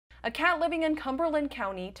A cat living in Cumberland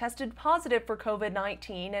County tested positive for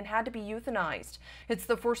COVID-19 and had to be euthanized. It's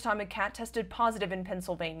the first time a cat tested positive in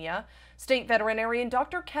Pennsylvania. State veterinarian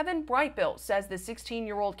Dr. Kevin Brightbill says the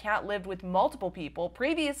 16-year-old cat lived with multiple people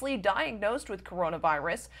previously diagnosed with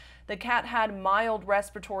coronavirus. The cat had mild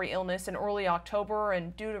respiratory illness in early October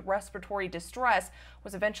and due to respiratory distress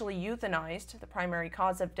was eventually euthanized. The primary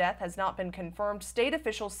cause of death has not been confirmed. State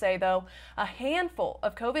officials say, though, a handful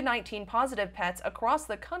of COVID-19 positive pets across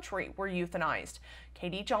the country were euthanized.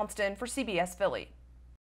 Katie Johnston for CBS Philly.